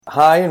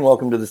Hi, and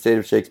welcome to the State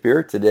of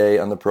Shakespeare. Today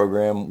on the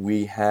program,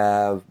 we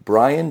have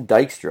Brian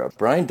Dykstra.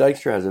 Brian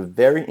Dykstra has a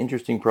very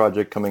interesting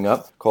project coming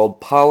up called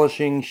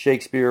Polishing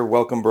Shakespeare.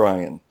 Welcome,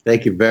 Brian.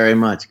 Thank you very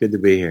much. Good to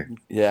be here.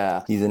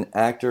 Yeah, he's an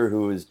actor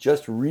who has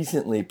just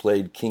recently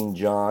played King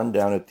John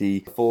down at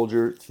the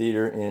Folger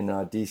Theater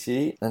in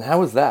D.C. And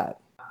how was that?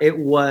 It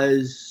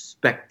was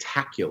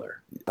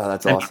spectacular. Oh,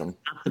 that's awesome.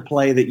 Not the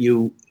play that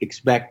you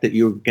expect that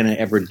you're going to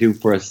ever do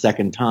for a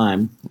second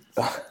time.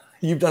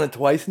 You've done it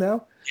twice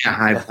now?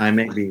 Yeah, I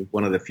may be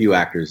one of the few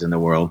actors in the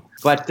world.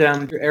 But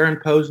Aaron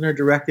Posner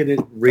directed it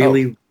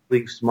really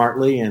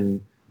smartly.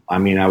 And I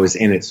mean, I was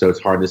in it, so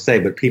it's hard to say.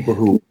 But people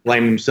who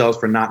blame themselves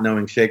for not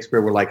knowing Shakespeare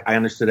were like, I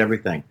understood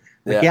everything.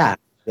 Like, yeah,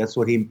 that's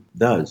what he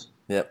does.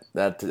 Yep,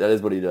 that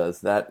is what he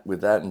does. That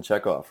with that and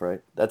Chekhov, right?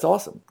 That's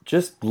awesome.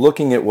 Just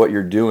looking at what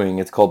you're doing,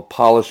 it's called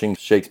Polishing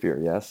Shakespeare,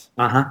 yes?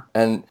 Uh-huh.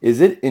 And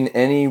is it in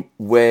any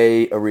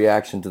way a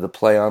reaction to the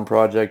Play On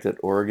project at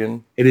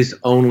Oregon? It is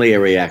only a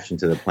reaction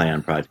to the Play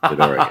On project at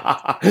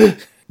Oregon.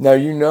 Now,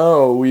 you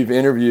know we've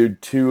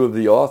interviewed two of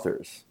the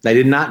authors. I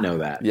did not know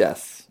that.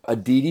 Yes.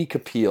 Aditi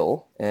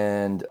Kapil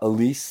and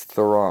Elise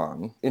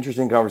Theron.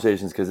 Interesting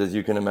conversations because, as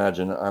you can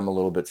imagine, I'm a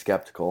little bit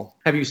skeptical.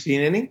 Have you seen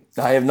any?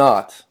 I have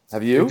not.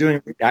 Have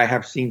you? I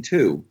have seen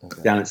two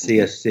down at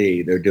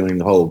CSC. They're doing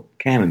the whole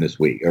canon this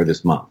week or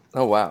this month.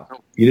 Oh, wow.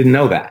 You didn't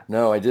know that?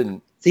 No, I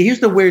didn't. See, here's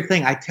the weird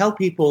thing. I tell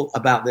people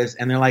about this,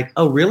 and they're like,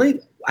 oh, really?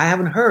 I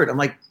haven't heard. I'm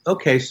like,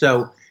 okay,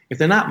 so if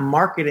they're not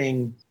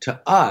marketing to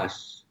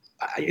us,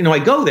 I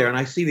go there and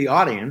I see the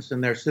audience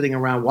and they're sitting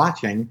around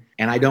watching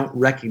and I don't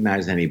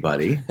recognize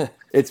anybody.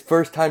 It's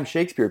first-time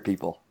Shakespeare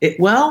people.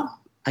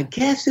 Well, I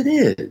guess it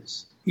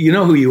is. You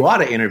know who you ought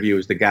to interview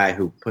is the guy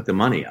who put the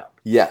money up.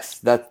 Yes,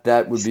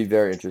 that would be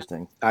very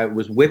interesting. I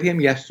was with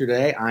him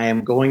yesterday. I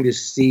am going to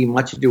see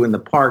Much Ado in the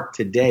Park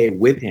today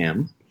with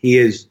him. He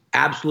is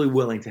absolutely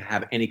willing to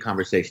have any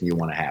conversation you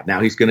want to have.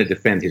 Now, he's going to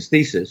defend his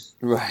thesis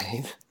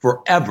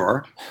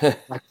forever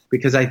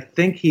because I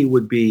think he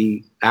would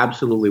be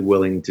absolutely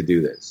willing to do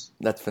this.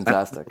 That's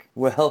fantastic.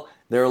 Well,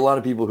 there are a lot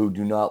of people who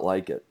do not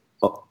like it.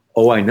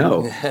 Oh, I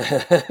know.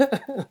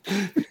 I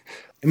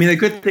mean,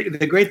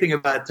 the great thing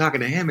about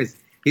talking to him is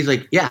he's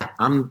like,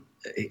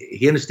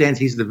 he understands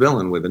he's the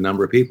villain with a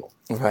number of people.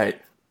 Right.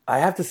 I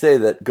have to say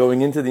that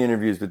going into the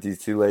interviews with these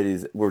two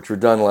ladies, which were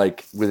done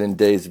like within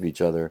days of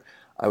each other,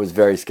 I was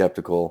very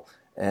skeptical,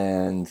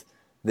 and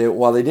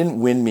while they didn't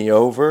win me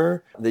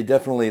over, they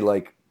definitely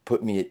like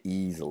put me at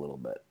ease a little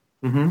bit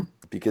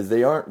because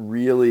they're not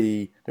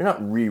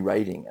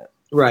rewriting it.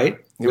 Right.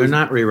 They're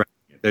not rewriting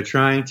it. They're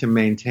trying to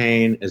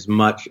maintain as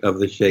much of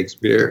the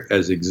Shakespeare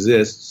as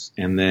exists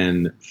and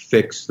then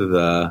fix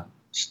the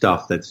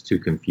stuff that's too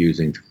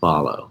confusing to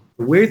follow.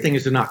 The weird thing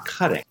is they're not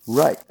cutting.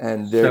 Right.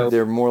 And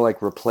they're more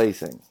like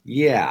replacing.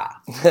 Yeah.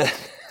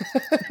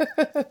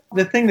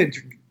 The thing that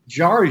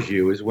jars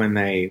you is when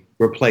they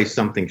replace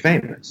something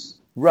famous.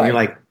 Right. And you're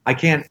like, I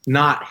can't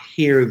not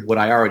hear what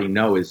I already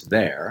know is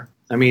there.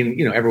 I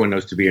mean, everyone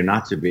knows To Be or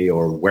Not to Be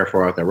or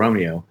Wherefore Art Thou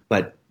Romeo,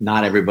 but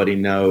not everybody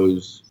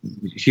knows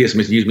She Has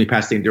Misused Me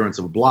Past the Endurance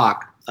of a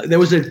Block. There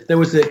was an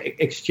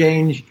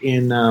exchange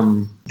in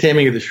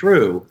Taming of the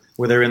Shrew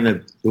where they're in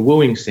the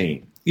wooing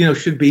scene.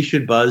 Should Be,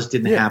 Should Buzz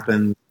didn't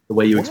happen the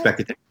way you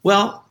expected it.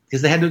 Well,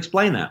 because they had to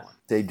explain that one.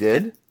 They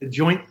did? The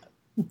joint...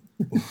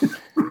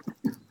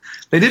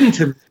 They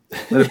didn't.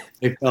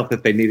 They felt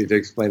that they needed to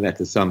explain that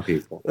to some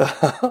people.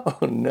 Oh,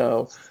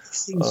 no. It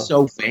seems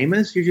so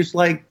famous. You're just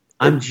like,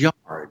 I'm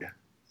jarred.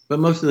 But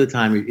most of the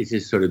time, it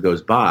just sort of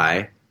goes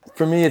by.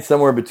 For me, it's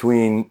somewhere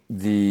between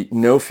the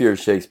No Fear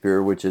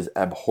Shakespeare, which is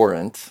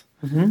abhorrent,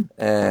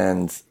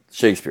 and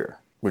Shakespeare,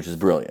 which is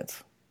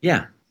brilliant.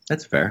 Yeah,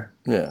 that's fair.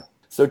 Yeah.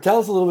 So tell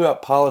us a little bit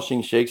about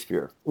Polishing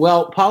Shakespeare.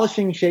 Well,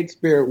 Polishing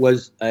Shakespeare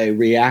was a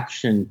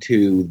reaction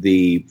to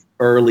the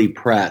early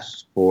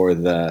press for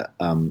the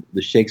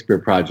Shakespeare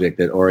project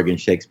that Oregon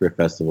Shakespeare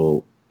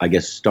Festival, I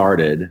guess,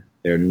 started.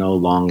 They're no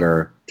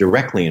longer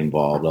directly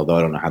involved, although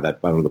I don't know how the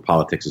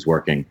politics is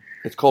working.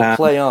 It's called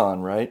Play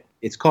On, right?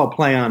 It's called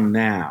Play On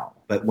now.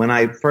 But when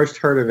I first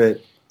heard of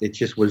it, it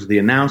just was the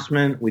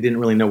announcement. We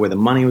didn't really know where the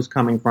money was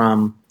coming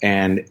from,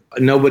 and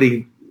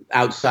nobody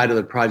outside of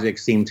the project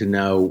seemed to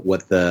know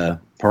what the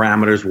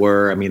parameters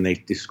were. I mean, they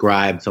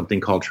described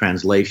something called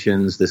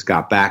translations. This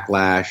got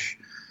backlash.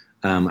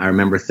 I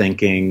remember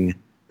thinking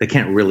they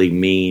can't really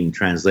mean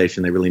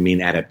translation. They really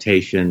mean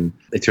adaptation.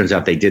 It turns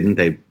out they didn't.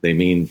 They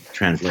mean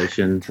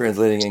translation.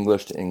 Translating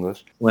English to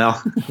English.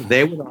 Well,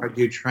 they would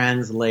argue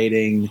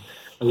translating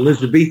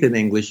Elizabethan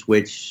English,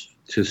 which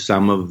to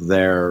some of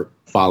their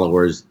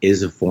followers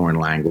is a foreign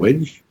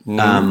language.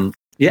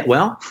 Yeah,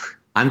 well,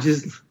 I'm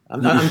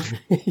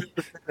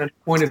a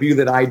point of view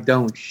that I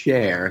don't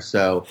share,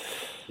 so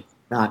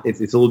it's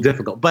a little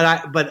difficult.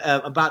 But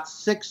about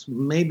 6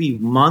 maybe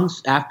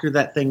months after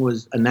that thing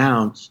was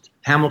announced,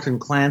 Hamilton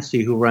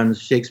Clancy, who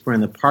runs Shakespeare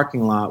in the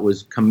Parking Lot,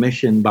 was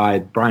commissioned by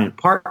Bryant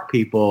Park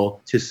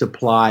people to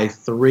supply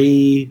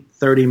 3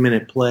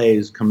 30-minute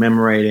plays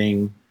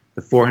commemorating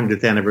the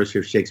 400th anniversary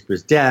of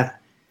Shakespeare's death.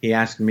 He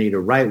asked me to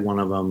write one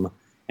of them,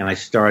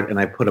 and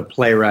I put a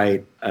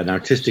playwright, an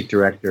artistic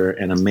director,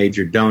 and a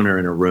major donor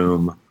in a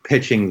room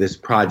pitching this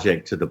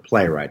project to the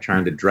playwright,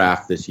 trying to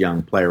draft this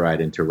young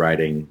playwright into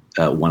writing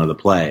one of the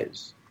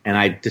plays. And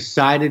I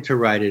decided to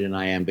write it in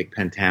iambic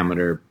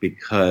pentameter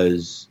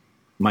because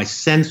my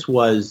sense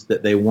was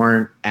that they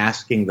weren't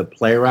asking the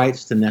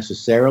playwrights to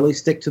necessarily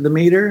stick to the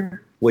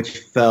meter, which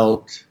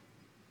felt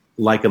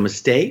like a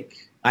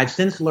mistake. I've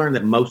since learned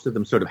that most of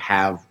them sort of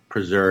have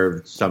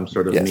preserved some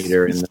sort of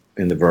meter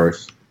in the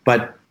verse,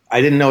 but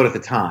I didn't know it at the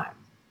time.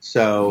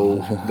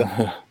 So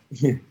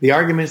the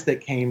arguments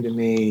that came to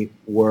me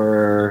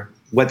were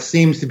what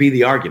seems to be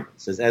the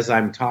arguments. As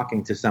I'm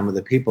talking to some of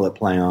the people at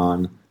Play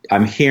On,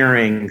 I'm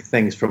hearing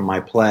things from my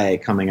play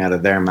coming out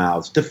of their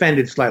mouths,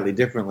 defended slightly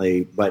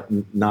differently, but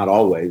not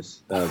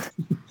always.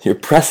 You're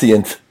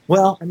prescient.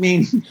 Well, I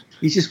mean,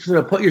 you just sort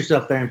of put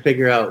yourself there and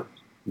figure out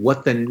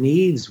what the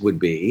needs would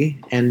be,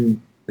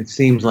 and it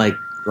seems like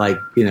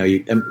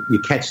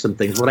you catch some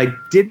things. What I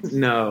didn't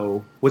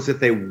know was that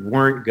they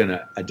weren't going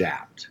to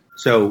adapt.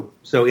 So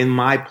in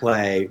my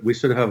play, we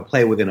sort of have a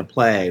play within a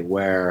play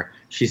where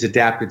she's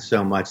adapted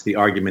so much. The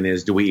argument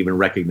is, do we even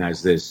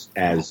recognize this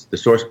as the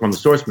source from the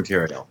source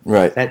material?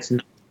 Right. That's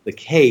not the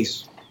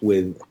case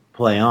with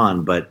Play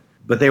On, but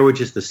they were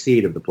just the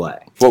seed of the play.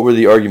 What were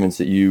the arguments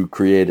that you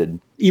created?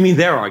 You mean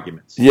their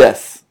arguments?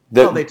 Yes.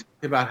 Well, they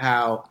talked about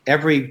how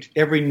every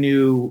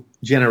new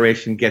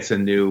generation gets a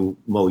new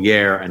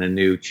Moliere and a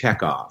new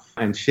Chekhov,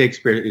 and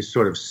Shakespeare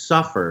sort of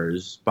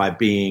suffers by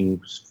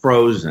being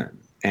frozen,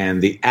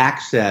 and the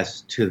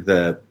access to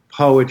the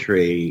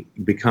poetry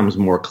becomes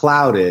more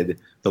clouded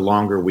the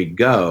longer we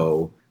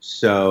go.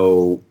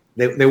 So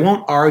they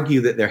won't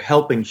argue that they're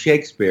helping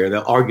Shakespeare.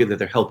 They'll argue that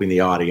they're helping the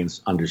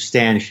audience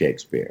understand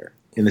Shakespeare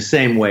in the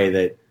same way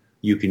that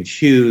you can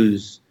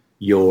choose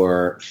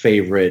your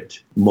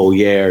favorite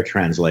Moliere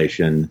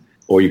translation,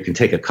 or you can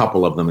take a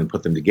couple of them and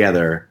put them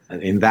together.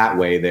 And in that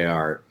way, they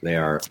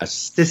are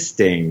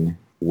assisting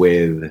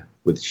with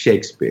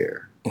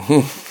Shakespeare.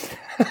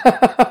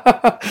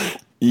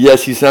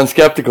 Yes, you sound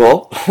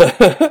skeptical.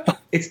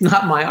 It's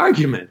not my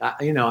argument.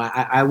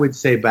 I would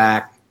say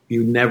back,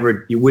 you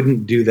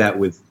wouldn't do that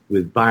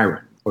with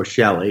Byron or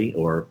Shelley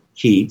or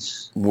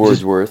Keats.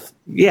 Wordsworth.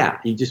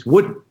 You just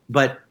wouldn't.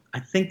 But I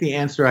think the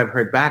answer I've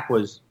heard back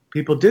was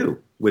people do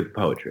with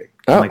poetry.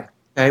 Oh. I'm like,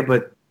 okay,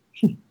 but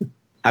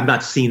I've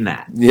not seen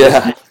that.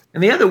 Yeah.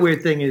 And the other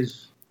weird thing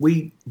is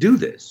we do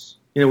this.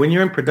 When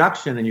you're in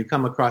production and you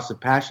come across a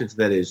passage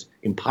that is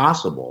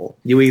impossible,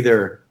 you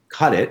either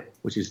cut it,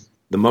 which is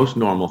the most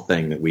normal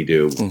thing that we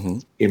do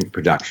in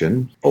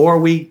production, or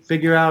we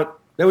figure out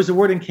there was a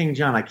word in King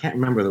John, I can't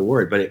remember the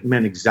word, but it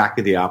meant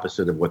exactly the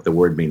opposite of what the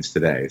word means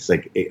today. It's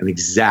like an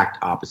exact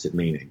opposite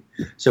meaning.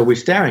 So we're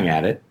staring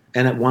at it,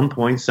 and at one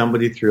point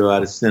somebody threw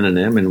out a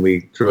synonym, and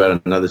we threw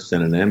out another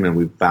synonym, and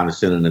we found a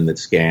synonym that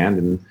scanned,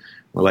 and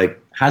we're like,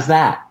 how's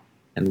that?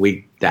 And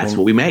that's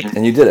what we made.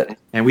 And you did it.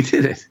 And we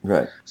did it.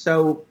 Right.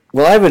 So,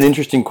 well, I have an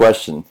interesting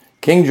question.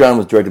 King John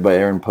was directed by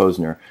Aaron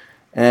Posner,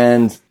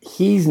 and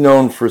he's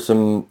known for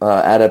some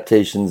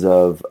adaptations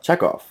of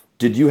Chekhov.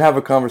 Did you have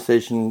a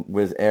conversation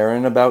with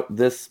Aaron about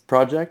this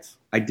project?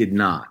 I did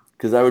not.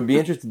 Because I would be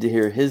interested to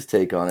hear his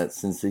take on it,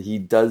 since he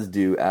does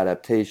do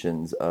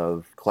adaptations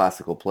of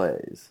classical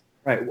plays.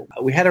 Right.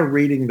 We had a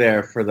reading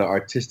there for the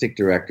artistic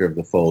director of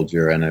the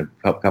Folger and a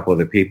couple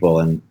other people,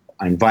 and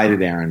I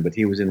invited Aaron, but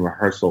he was in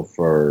rehearsal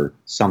for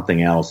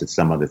something else at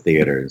some other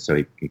theater, and so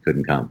he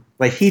couldn't come.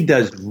 But he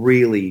does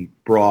really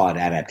broad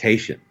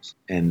adaptations,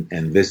 and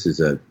this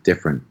is a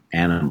different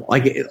animal.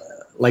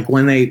 Like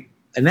when they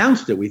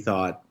announced it, we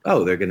thought,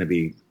 oh, we're going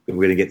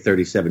to get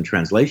 37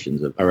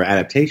 translations or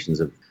adaptations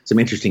of some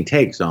interesting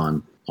takes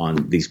on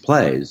these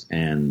plays,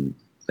 and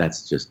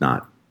that's just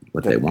not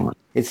what they want.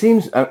 It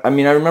seems, I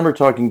remember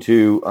talking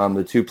to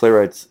the two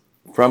playwrights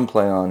from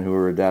Play On who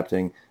were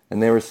adapting,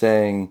 and they were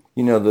saying,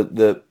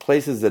 the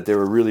places that they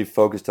were really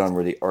focused on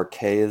were the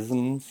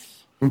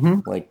archaisms,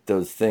 like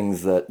those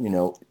things that,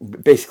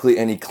 basically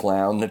any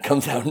clown that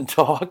comes out and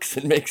talks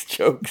and makes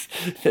jokes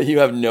that you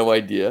have no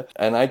idea.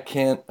 And I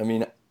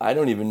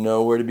don't even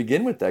know where to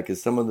begin with that,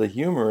 because some of the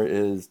humor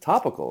is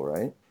topical,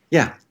 right?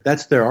 Yeah,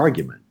 that's their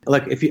argument.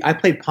 Like, I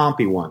played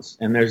Pompey once,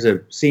 and there's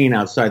a scene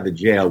outside the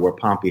jail where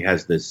Pompey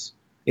has this,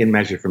 in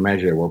Measure for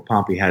Measure, where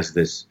Pompey has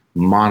this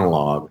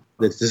monologue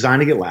that's designed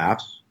to get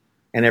laughs,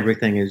 and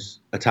everything is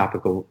a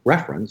topical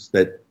reference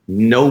that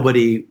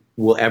nobody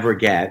will ever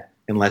get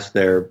unless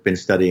they've been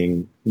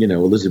studying,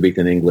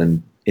 Elizabethan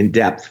England in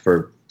depth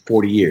for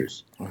 40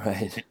 years.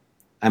 Right.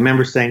 I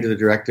remember saying to the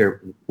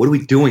director, what are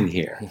we doing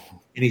here?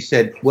 And he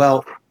said,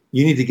 well,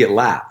 you need to get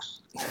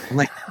laughs. I'm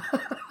like,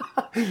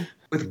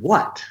 with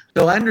what?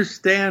 So I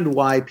understand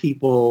why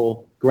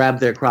people grab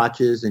their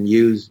crotches and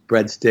use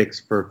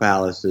breadsticks for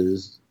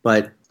phalluses,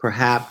 but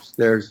perhaps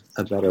there's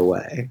a better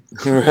way.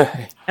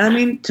 Right.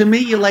 And to me,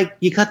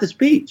 you cut the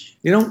speech.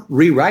 You don't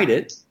rewrite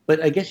it,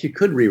 but I guess you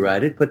could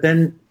rewrite it. But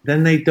then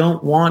they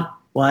don't want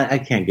Well, I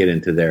can't get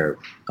into their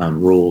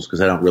rules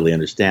because I don't really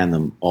understand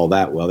them all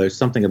that well. There's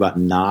something about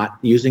not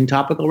using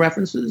topical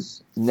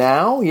references.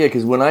 Now, yeah,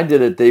 because when I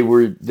did it, they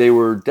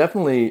were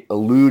definitely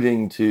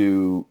alluding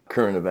to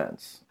current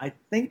events. I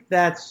think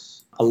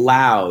that's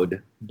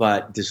allowed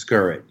but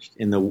discouraged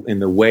in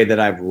the way that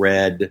I've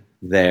read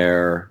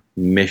their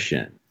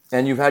mission.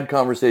 And you've had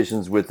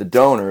conversations with the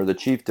donor, the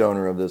chief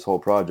donor of this whole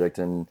project,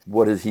 and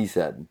what has he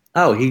said?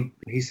 Oh,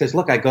 he says,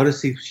 look, I go to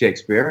see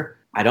Shakespeare.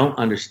 I don't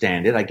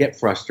understand it. I get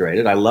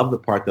frustrated. I love the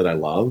part that I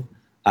love.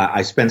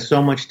 I spend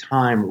so much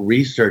time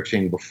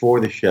researching before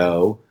the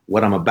show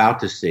what I'm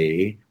about to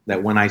see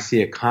that when I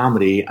see a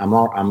comedy, I'm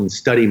in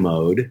study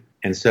mode.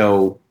 And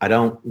so I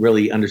don't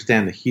really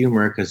understand the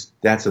humor because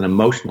that's an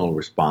emotional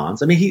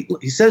response. I mean,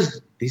 he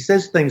says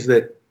things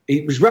that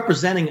he was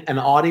representing an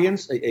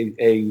audience,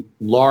 a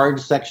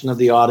large section of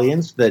the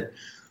audience that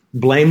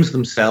blames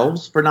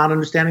themselves for not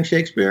understanding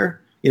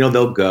Shakespeare. You know,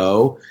 they'll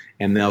go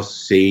and they'll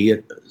see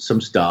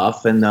some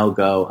stuff and they'll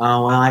go,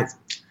 oh, well, I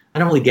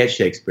don't really get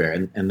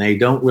Shakespeare. And they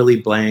don't really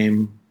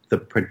blame the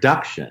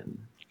production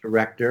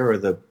director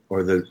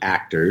or the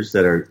actors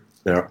that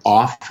are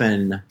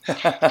often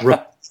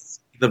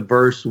the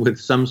verse with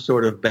some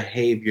sort of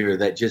behavior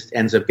that just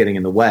ends up getting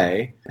in the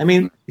way. I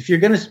mean, if you're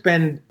going to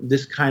spend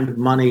this kind of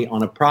money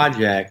on a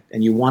project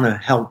and you want to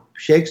help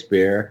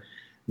Shakespeare,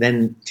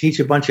 then teach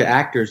a bunch of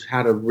actors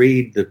how to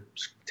read the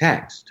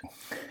text.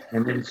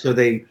 And then so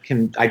they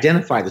can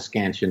identify the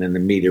scansion and the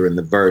meter and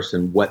the verse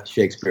and what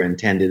Shakespeare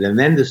intended, and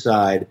then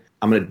decide,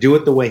 I'm going to do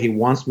it the way he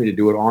wants me to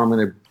do it, or I'm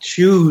going to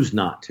choose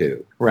not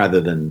to, rather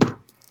than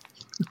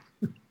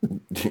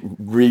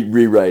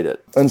rewrite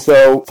it. And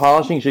so,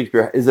 Polishing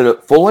Shakespeare, is it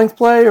a full-length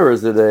play, or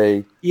is it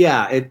a...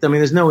 Yeah, I mean,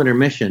 there's no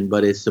intermission,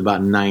 but it's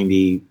about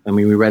 90... I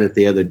mean, we read it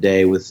the other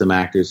day with some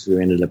actors who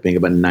ended up being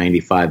about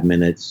 95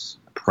 minutes,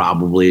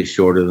 probably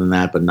shorter than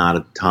that, but not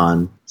a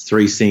ton.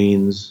 3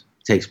 scenes.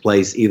 Takes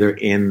place either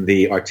in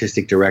the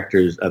artistic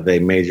directors of a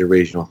major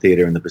regional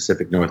theater in the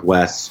Pacific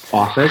Northwest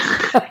office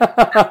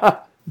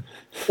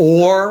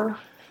or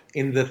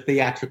in the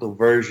theatrical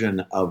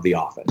version of the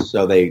office.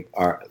 So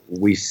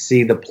we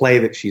see the play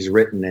that she's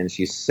written and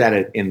she's set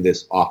it in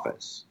this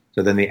office.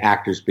 So then the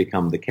actors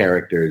become the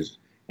characters,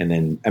 and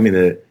then, I mean,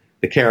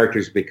 the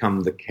characters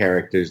become the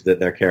characters that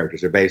their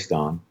characters are based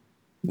on.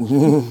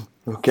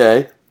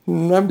 Okay.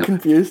 I'm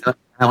confused.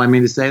 How I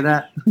mean to say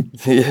that?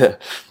 Yeah.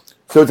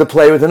 So it's a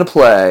play within a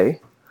play,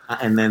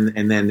 and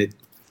then it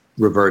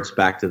reverts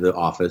back to the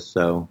office.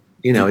 So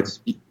you know,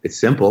 it's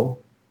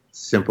simple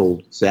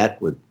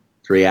set with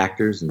 3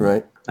 actors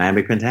and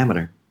iambic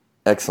pentameter.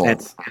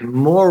 Excellent. And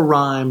more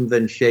rhyme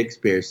than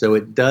Shakespeare, so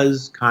it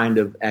does kind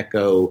of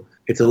echo.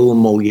 It's a little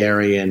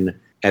Molierian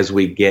as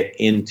we get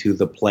into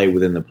the play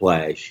within the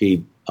play.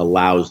 She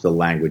allows the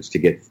language to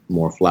get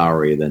more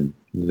flowery than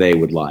they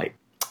would like.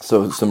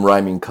 So some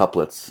rhyming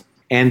couplets.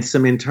 And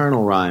some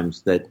internal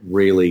rhymes that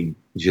really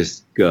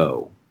just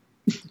go.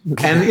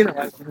 And, you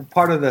know,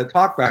 part of the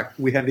talkback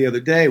we had the other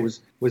day was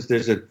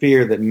there's a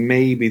fear that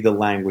maybe the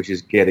language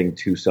is getting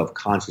too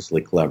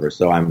self-consciously clever.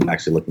 So I'm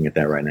actually looking at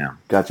that right now.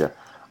 Gotcha.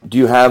 Do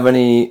you have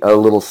a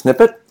little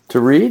snippet to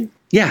read?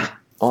 Yeah.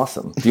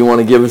 Awesome. Do you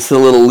want to give us a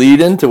little lead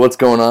into what's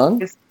going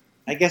on?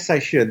 I guess I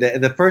should.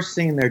 The first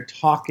scene, they're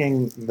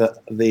talking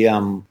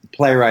the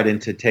playwright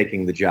into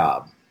taking the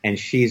job. And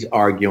she's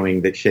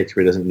arguing that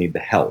Shakespeare doesn't need the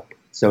help.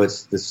 So at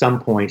some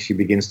point she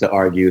begins to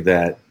argue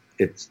that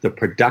it's the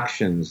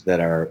productions that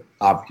are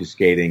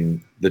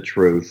obfuscating the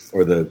truth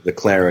or the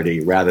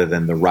clarity rather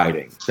than the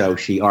writing. So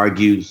she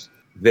argues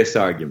this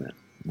argument.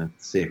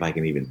 Let's see if I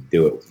can even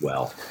do it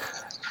well.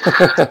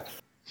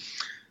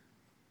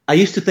 I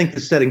used to think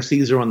that setting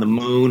Caesar on the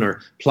moon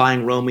or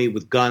plying Romy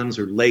with guns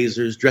or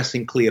lasers,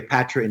 dressing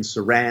Cleopatra in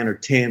saran or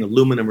tin,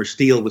 aluminum or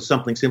steel was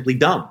something simply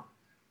dumb.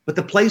 But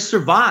the play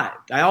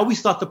survived. I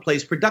always thought the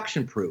play's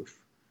production-proof.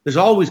 There's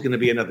always going to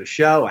be another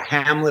show, a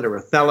Hamlet or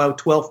Othello,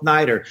 Twelfth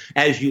Night, or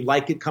As You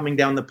Like It coming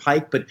down the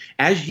pike. But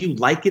As You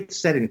Like It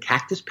set in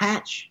Cactus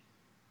Patch?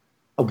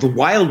 Of the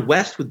Wild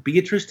West with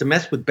Beatrice to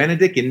mess with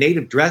Benedict in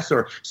native dress,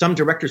 or some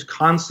director's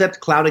concept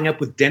clouding up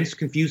with dense,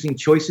 confusing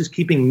choices,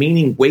 keeping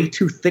meaning way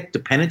too thick to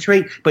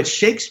penetrate? But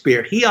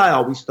Shakespeare, I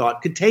always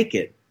thought, could take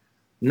it.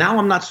 Now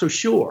I'm not so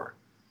sure.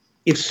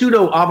 If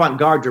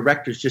pseudo-avant-garde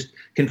directors just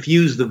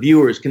confuse the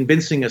viewers,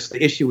 convincing us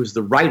the issue is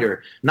the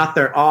writer, not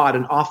their odd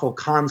and awful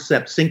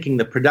concept sinking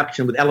the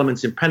production with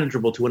elements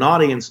impenetrable to an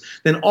audience,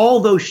 then all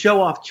those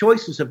show-off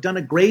choices have done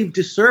a grave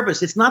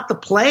disservice. It's not the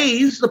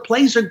plays. The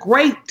plays are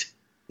great.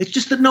 It's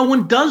just that no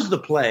one does the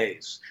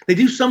plays. They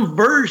do some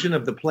version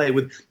of the play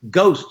with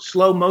ghosts,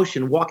 slow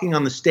motion, walking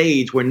on the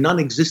stage where none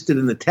existed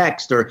in the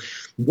text, or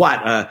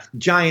a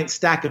giant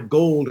stack of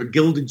gold or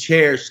gilded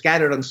chairs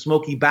scattered on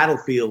smoky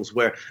battlefields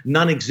where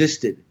none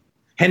existed.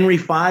 Henry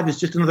V is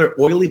just another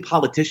oily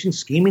politician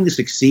scheming to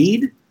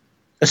succeed.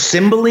 A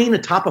Cymbeline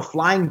atop a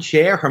flying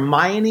chair,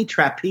 Hermione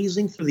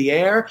trapezing through the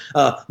air,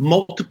 a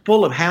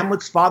multiple of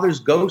Hamlet's father's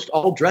ghost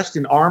all dressed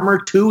in armor,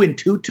 2 in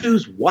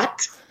tutus.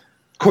 What?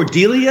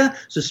 Cordelia,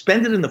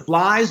 suspended in the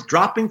flies,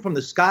 dropping from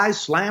the skies,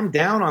 slammed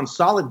down on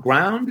solid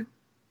ground?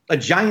 a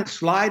giant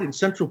slide in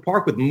Central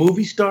Park with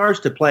movie stars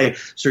to play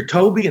Sir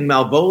Toby and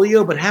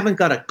Malvolio, but haven't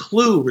got a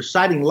clue,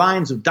 reciting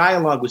lines of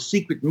dialogue with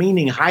secret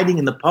meaning hiding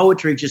in the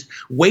poetry, just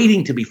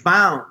waiting to be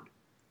found.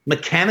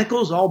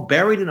 Mechanicals all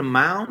buried in a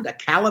mound, a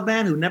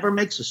Caliban who never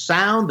makes a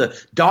sound, the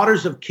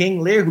daughters of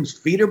King Lear whose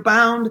feet are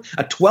bound,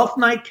 a 12th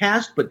night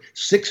cast, but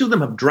 6 of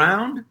them have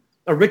drowned,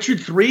 a Richard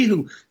III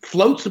who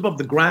floats above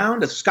the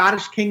ground, a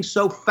Scottish king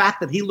so fat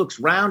that he looks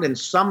round, and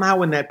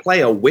somehow in that play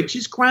a witch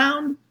is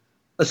crowned,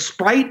 a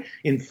sprite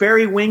in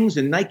fairy wings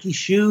and Nike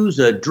shoes,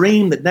 a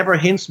dream that never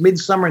hints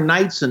midsummer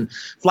nights and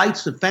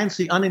flights of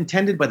fancy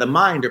unintended by the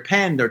mind or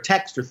pen or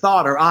text or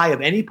thought or eye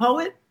of any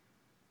poet.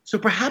 So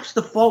perhaps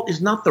the fault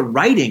is not the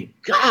writing.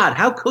 God,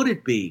 how could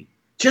it be?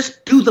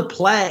 Just do the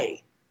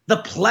play. The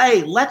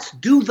play. Let's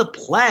do the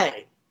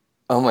play.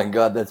 Oh my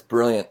God, that's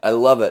brilliant. I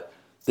love it.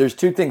 There's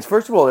 2 things.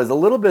 First of all, there's a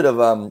little bit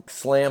of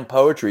slam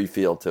poetry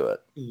feel to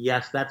it.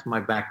 Yes, that's my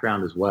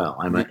background as well.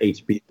 I'm an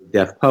HB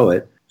deaf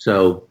poet,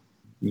 so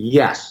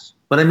yes.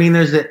 But I mean,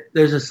 there's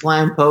a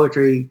slam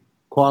poetry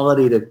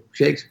quality to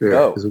Shakespeare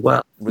as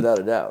well. Without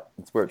a doubt.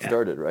 That's where it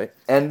started, right?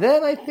 And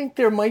then I think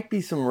there might be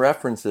some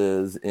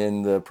references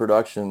in the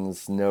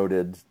productions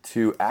noted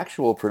to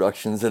actual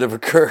productions that have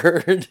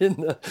occurred in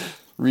the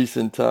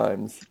recent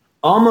times.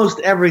 Almost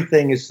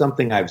everything is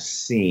something I've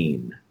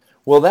seen.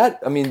 Well, that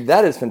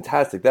is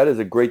fantastic. That is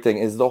a great thing.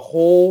 Is the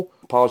whole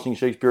Polishing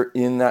Shakespeare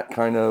in that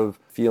kind of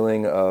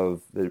feeling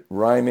of the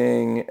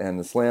rhyming and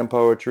the slam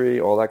poetry,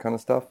 all that kind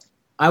of stuff?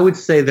 I would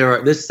say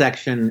this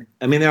section.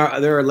 I mean, there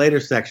are later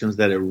sections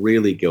that it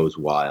really goes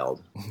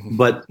wild,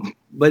 but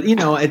you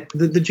know,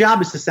 the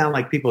job is to sound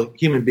like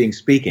human beings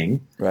speaking,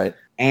 right?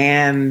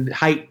 And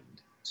heightened.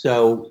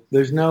 So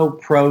there's no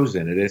prose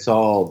in it. It's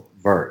all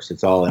verse.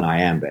 It's all in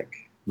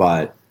iambic,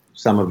 but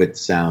some of it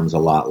sounds a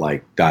lot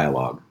like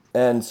dialogue.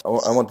 And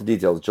I want the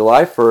details.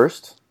 July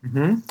 1st.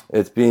 Mm-hmm.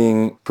 It's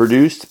being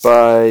produced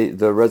by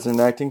the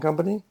Resident Acting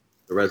Company.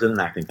 The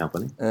Resident Acting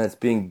Company. And it's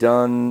being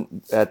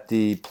done at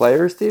the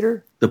Players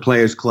Theater? The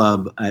Players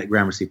Club at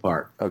Gramercy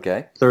Park.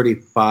 Okay.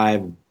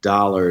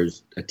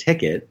 $35 a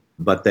ticket,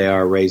 but they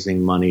are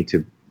raising money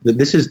to...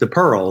 This is the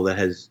Pearl that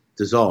has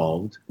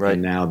dissolved, right.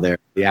 And now the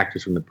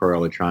actors from the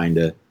Pearl are trying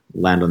to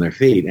land on their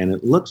feet. And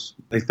it looks...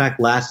 In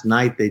fact, last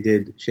night they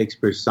did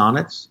Shakespeare's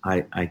Sonnets.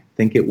 I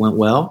think it went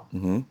well.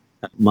 Mm-hmm.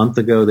 A month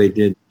ago they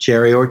did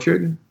Cherry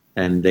Orchard,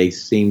 and they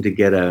seem to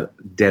get a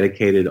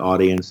dedicated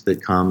audience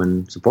that come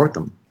and support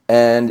them.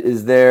 And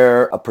is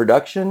there a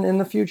production in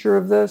the future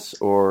of this,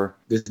 or?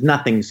 There's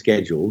nothing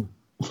scheduled.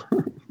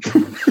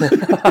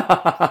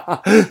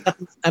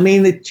 I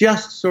mean, it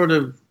just sort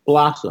of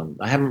blossomed.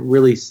 I haven't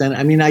really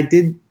I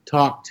did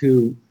talk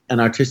to an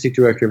artistic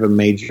director of a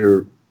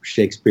major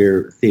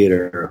Shakespeare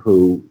theater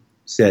who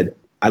said,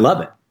 I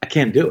love it. I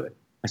can't do it.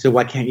 I said,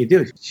 why can't you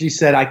do it? She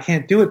said, I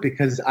can't do it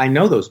because I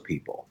know those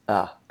people.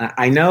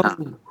 I know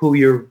who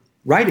you're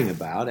writing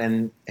about,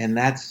 and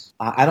that's,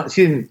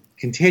 she didn't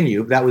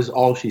continue. That was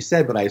all she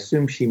said, but I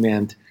assume she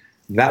meant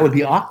that would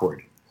be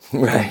awkward,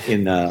 right?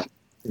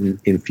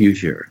 In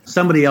future.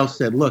 Somebody else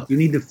said, look, you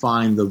need to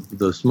find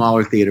the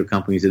smaller theater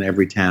companies in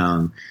every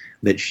town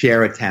that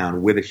share a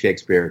town with a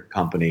Shakespeare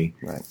company,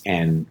 right.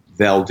 And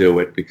they'll do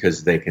it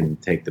because they can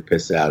take the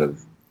piss out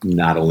of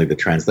not only the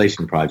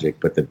translation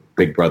project, but the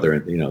big brother,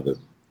 the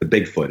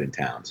Bigfoot in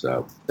town.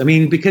 So, I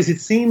mean, because it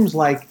seems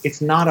like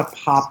it's not a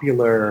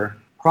popular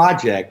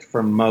project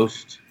for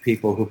most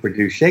people who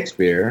produce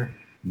Shakespeare,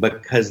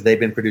 because they've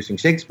been producing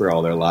Shakespeare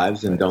all their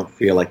lives and don't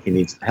feel like he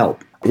needs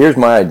help. Here's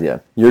my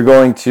idea. You're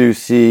going to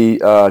see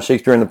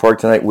Shakespeare in the Park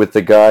tonight with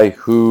the guy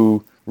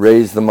who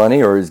raised the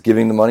money or is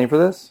giving the money for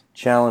this.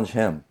 Challenge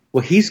him.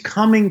 Well, he's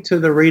coming to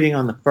the reading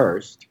on the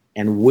 1st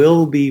and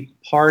will be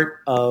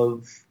part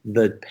of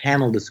the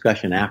panel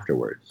discussion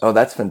afterwards. Oh,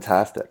 that's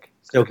fantastic.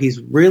 So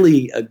he's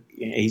really,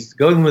 he's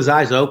going with his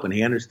eyes open.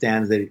 He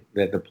understands that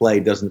the play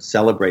doesn't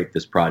celebrate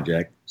this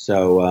project.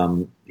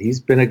 So he's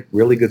been a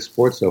really good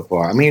sport so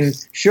far. I mean,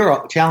 sure,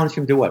 I'll challenge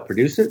him to what?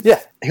 Produce it? Yeah.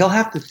 He'll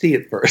have to see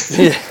it first.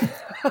 Yeah.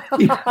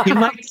 he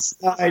might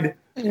decide,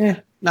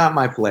 not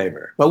my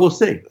flavor. But we'll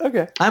see.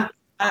 Okay.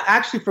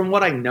 Actually, from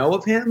what I know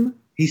of him,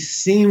 he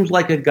seems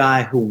like a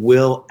guy who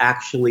will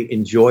actually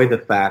enjoy the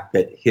fact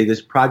that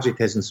this project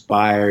has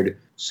inspired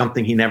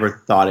something he never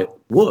thought it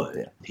would.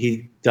 Yeah.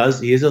 He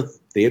is a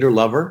theater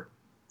lover,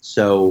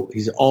 so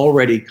he's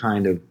already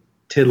kind of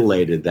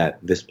titillated that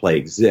this play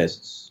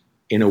exists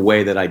in a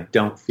way that I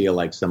don't feel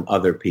like some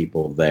other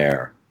people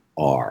there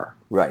are.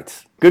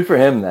 Right. Good for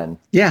him then.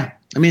 Yeah.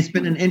 I mean, it's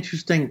been an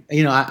interesting,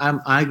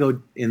 I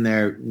go in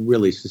there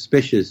really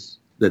suspicious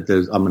that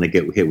I'm going to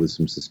get hit with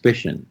some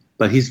suspicion,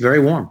 but he's very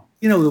warm.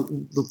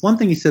 The one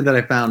thing he said that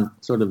I found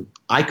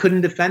I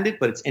couldn't defend it,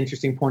 but it's an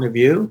interesting point of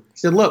view. He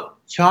said, look,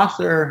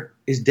 Chaucer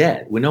is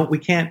dead. We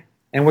can't,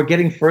 and we're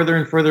getting further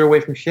and further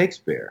away from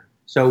Shakespeare.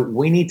 So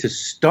we need to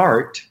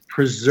start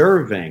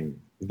preserving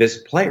this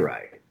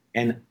playwright.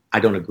 And I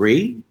don't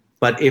agree,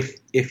 but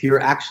if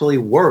you're actually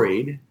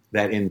worried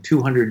that in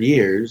 200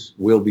 years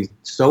we'll be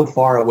so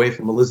far away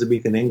from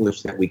Elizabethan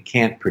English that we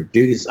can't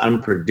produce,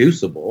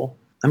 unproducible,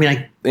 I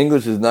mean,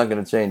 English is not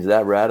going to change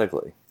that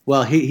radically.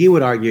 Well, he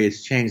would argue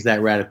it's changed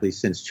that radically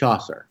since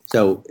Chaucer.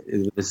 So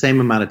the same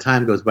amount of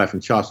time goes by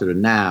from Chaucer to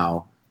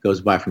now,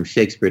 goes by from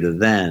Shakespeare to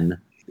then.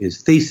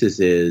 His thesis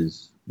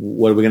is,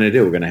 what are we going to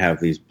do? We're going to have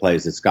these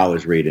plays that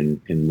scholars read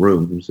in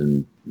rooms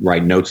and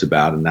write notes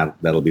about, and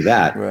that'll be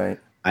that. Right.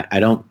 I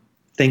don't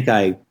think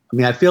I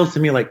mean, it feels to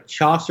me like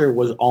Chaucer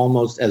was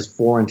almost as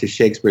foreign to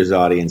Shakespeare's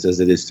audience as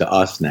it is to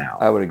us now.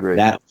 I would agree.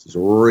 That was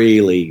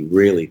really,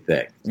 really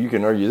thick. You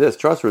can argue this.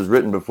 Chaucer was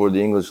written before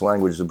the English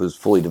language was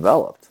fully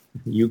developed.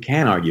 You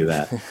can argue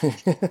that.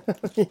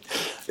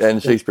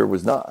 And Shakespeare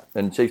was not.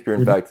 And Shakespeare,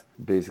 in fact,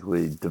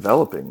 basically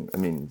developing. I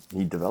mean,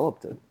 he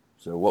developed it.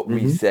 So what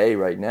we say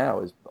right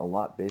now is a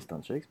lot based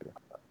on Shakespeare.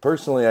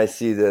 Personally, I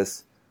see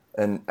this,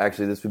 and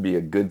actually this would be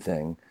a good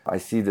thing, I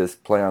see this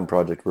play-on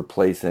project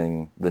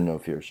replacing the No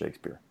Fear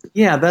Shakespeare.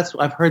 Yeah,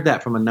 I've heard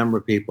that from a number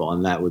of people,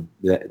 and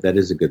that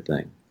is a good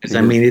thing. Because,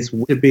 I mean, it's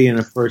to be in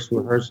a first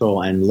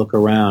rehearsal and look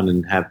around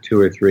and have 2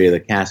 or 3 of the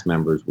cast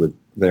members with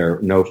their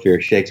No Fear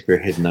Shakespeare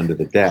hidden under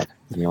the desk.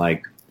 And you're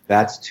like,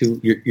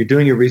 you're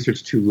doing your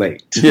research too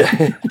late.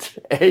 Yeah,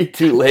 A,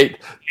 too late,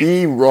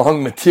 B,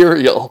 wrong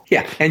material.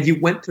 Yeah, and you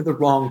went to the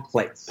wrong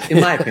place, in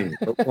my opinion.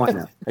 But why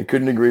not? I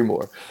couldn't agree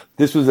more.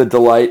 This was a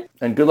delight,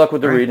 and good luck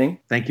with the reading.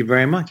 Thank you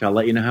very much. I'll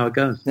let you know how it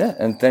goes. Yeah,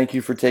 and thank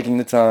you for taking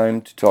the time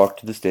to talk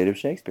to the state of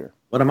Shakespeare.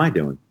 What am I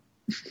doing?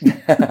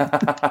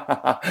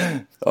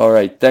 All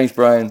right. Thanks,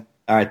 Brian.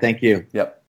 All right. Thank you. Yep.